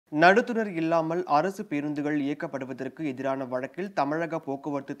நடுத்துனர் இல்லாமல் அரசு பேருந்துகள் இயக்கப்படுவதற்கு எதிரான வழக்கில் தமிழக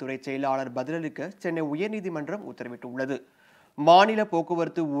போக்குவரத்து துறை செயலாளர் பதிலளிக்க சென்னை உயர்நீதிமன்றம் உத்தரவிட்டுள்ளது. மாநில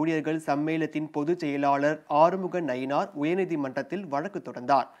போக்குவரத்து ஊழியர்கள் சம்மேளத்தின் பொதுச் செயலாளர் ஆறுமுக நயினார் உயர்நீதிமன்றத்தில் வழக்கு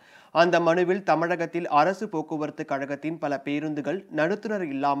தொடர்ந்தார். அந்த மனுவில் தமிழகத்தில் அரசு போக்குவரத்து கழகத்தின் பல பேருந்துகள் நடுத்துனர்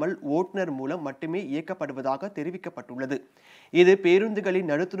இல்லாமல் ஓட்டுநர் மூலம் மட்டுமே இயக்கப்படுவதாக தெரிவிக்கப்பட்டுள்ளது. இது பேருந்துகளின்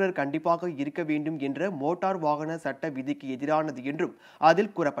நடுத்துனர் கண்டிப்பாக இருக்க வேண்டும் என்ற மோட்டார் வாகன சட்ட விதிக்கு எதிரானது என்றும்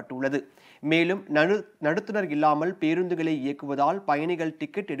அதில் கூறப்பட்டுள்ளது. மேலும் நடுத்துனர் இல்லாமல் பேருந்துகளை இயக்குவதால் பயணிகள்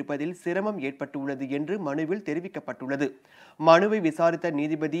டிக்கெட் எடுப்பதில் சிரமம் ஏற்பட்டுள்ளது என்று மனுவில் தெரிவிக்கப்பட்டுள்ளது. மனுவை விசாரித்த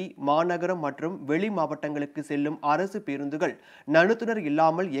நீதிபதி மாநகரம் மற்றும் வெளி மாவட்டங்களுக்கு செல்லும் அரசு பேருந்துகள் நடுத்துனர்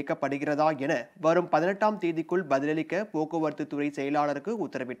இல்லாமல் இயக்கப்படுகிறதா என வரும் 18ஆம் தேதிக்குள் பதிலளிக்க போக்குவரத்து துறை செயலாளருக்கு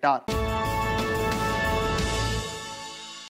உத்தரவிட்டார்.